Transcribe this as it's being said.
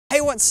Hey,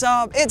 what's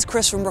up? It's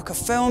Chris from Brooker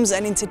Films,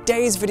 and in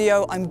today's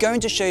video, I'm going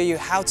to show you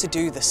how to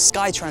do the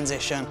sky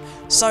transition.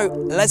 So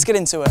let's get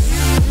into it.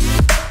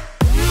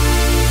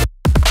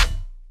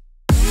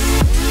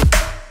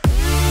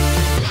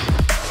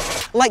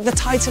 Like the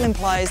title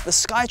implies, the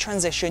sky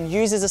transition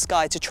uses the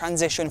sky to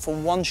transition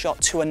from one shot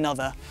to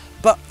another.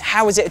 But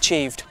how is it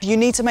achieved? You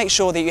need to make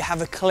sure that you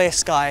have a clear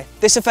sky.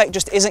 This effect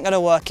just isn't going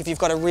to work if you've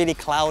got a really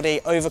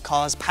cloudy,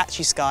 overcast,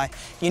 patchy sky.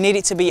 You need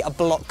it to be a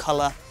block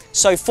color.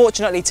 So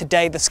fortunately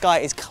today the sky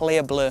is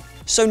clear blue.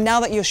 So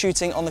now that you're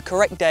shooting on the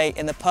correct day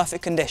in the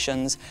perfect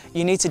conditions,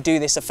 you need to do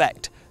this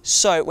effect.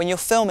 So when you're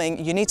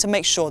filming, you need to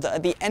make sure that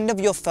at the end of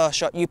your first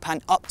shot you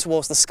pan up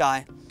towards the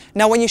sky.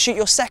 Now when you shoot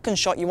your second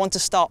shot, you want to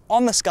start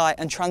on the sky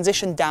and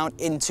transition down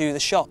into the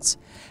shot.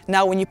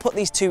 Now when you put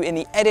these two in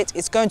the edit,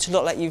 it's going to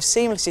look like you've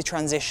seamlessly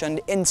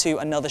transitioned into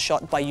another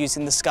shot by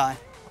using the sky.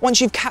 Once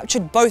you've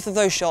captured both of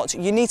those shots,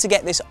 you need to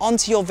get this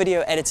onto your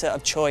video editor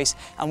of choice,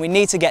 and we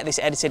need to get this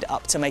edited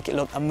up to make it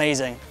look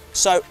amazing.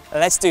 So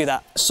let's do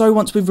that. So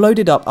once we've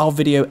loaded up our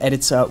video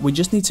editor, we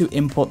just need to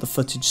import the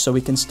footage so we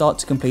can start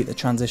to complete the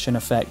transition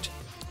effect.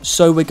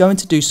 So we're going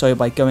to do so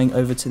by going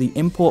over to the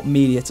Import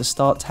Media to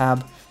Start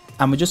tab,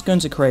 and we're just going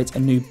to create a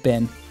new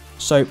bin.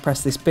 So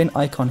press this bin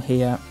icon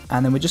here,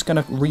 and then we're just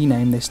going to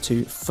rename this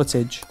to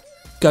Footage.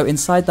 Go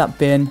inside that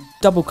bin,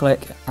 double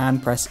click,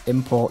 and press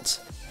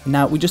Import.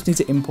 Now we just need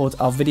to import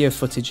our video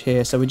footage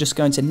here, so we're just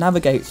going to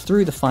navigate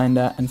through the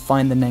Finder and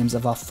find the names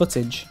of our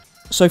footage.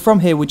 So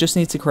from here we just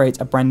need to create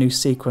a brand new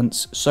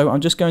sequence, so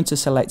I'm just going to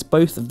select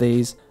both of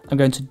these, I'm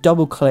going to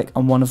double click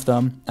on one of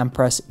them and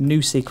press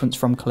New Sequence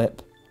from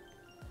Clip.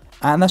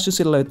 And that's just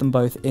going to load them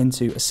both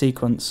into a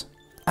sequence.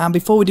 And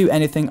before we do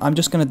anything, I'm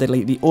just going to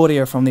delete the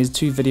audio from these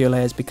two video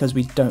layers because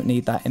we don't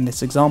need that in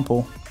this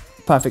example.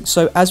 Perfect,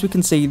 so as we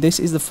can see, this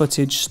is the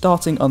footage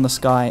starting on the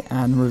sky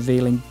and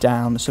revealing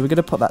down, so we're going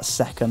to put that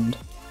second.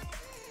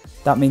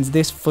 That means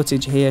this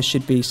footage here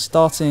should be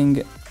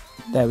starting,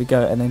 there we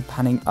go, and then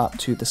panning up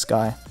to the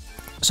sky.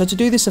 So to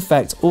do this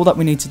effect, all that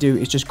we need to do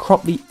is just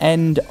crop the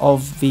end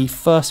of the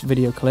first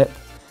video clip.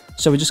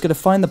 So we're just going to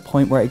find the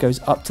point where it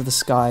goes up to the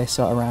sky,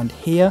 so around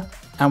here,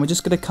 and we're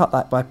just going to cut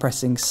that by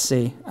pressing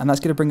C, and that's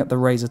going to bring up the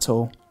razor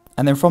tool.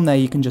 And then from there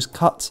you can just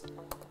cut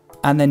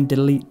and then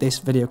delete this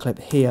video clip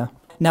here.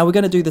 Now we're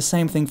going to do the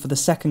same thing for the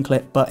second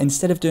clip, but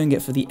instead of doing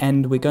it for the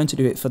end, we're going to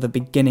do it for the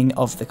beginning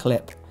of the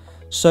clip.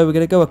 So we're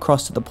going to go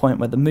across to the point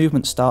where the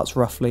movement starts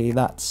roughly,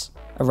 that's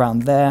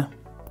around there.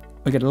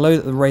 We're going to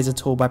load the razor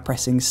tool by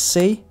pressing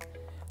C,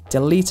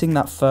 deleting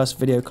that first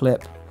video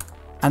clip,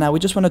 and now we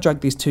just want to drag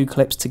these two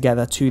clips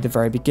together to the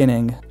very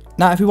beginning.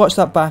 Now if we watch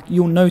that back,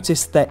 you'll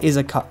notice there is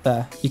a cut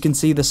there. You can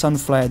see the sun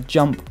flare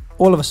jump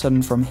all of a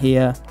sudden from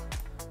here,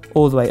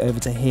 all the way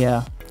over to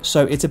here,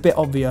 so it's a bit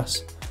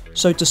obvious.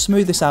 So to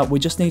smooth this out, we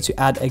just need to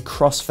add a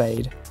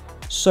crossfade.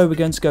 So we're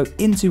going to go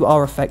into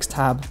our effects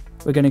tab,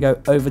 we're going to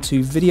go over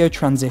to video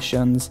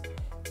transitions,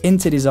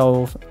 into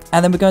dissolve,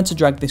 and then we're going to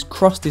drag this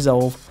cross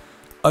dissolve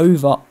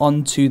over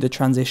onto the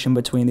transition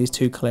between these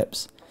two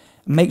clips.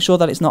 Make sure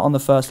that it's not on the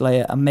first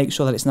layer and make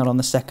sure that it's not on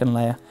the second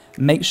layer.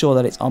 Make sure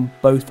that it's on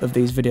both of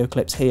these video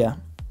clips here.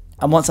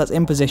 And once that's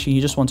in position, you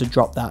just want to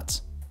drop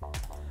that.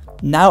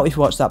 Now if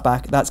you watch that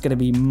back, that's going to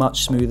be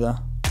much smoother.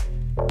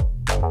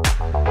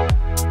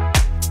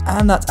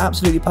 And that's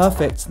absolutely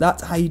perfect.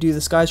 That's how you do the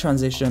sky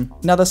transition.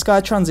 Now the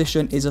sky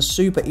transition is a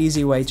super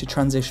easy way to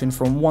transition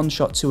from one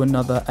shot to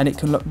another, and it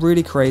can look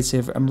really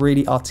creative and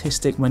really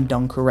artistic when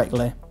done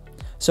correctly.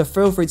 So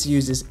feel free to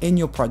use this in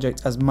your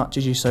project as much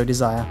as you so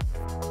desire.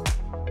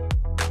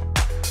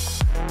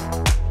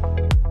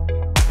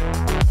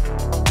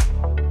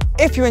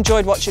 If you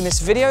enjoyed watching this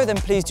video, then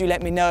please do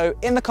let me know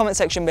in the comment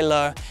section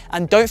below,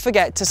 and don't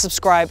forget to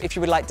subscribe if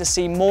you would like to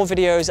see more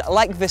videos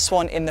like this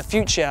one in the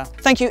future.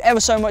 Thank you ever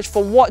so much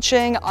for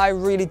watching. I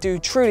really do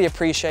truly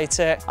appreciate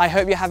it. I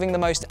hope you're having the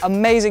most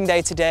amazing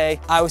day today.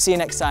 I will see you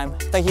next time.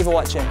 Thank you for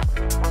watching.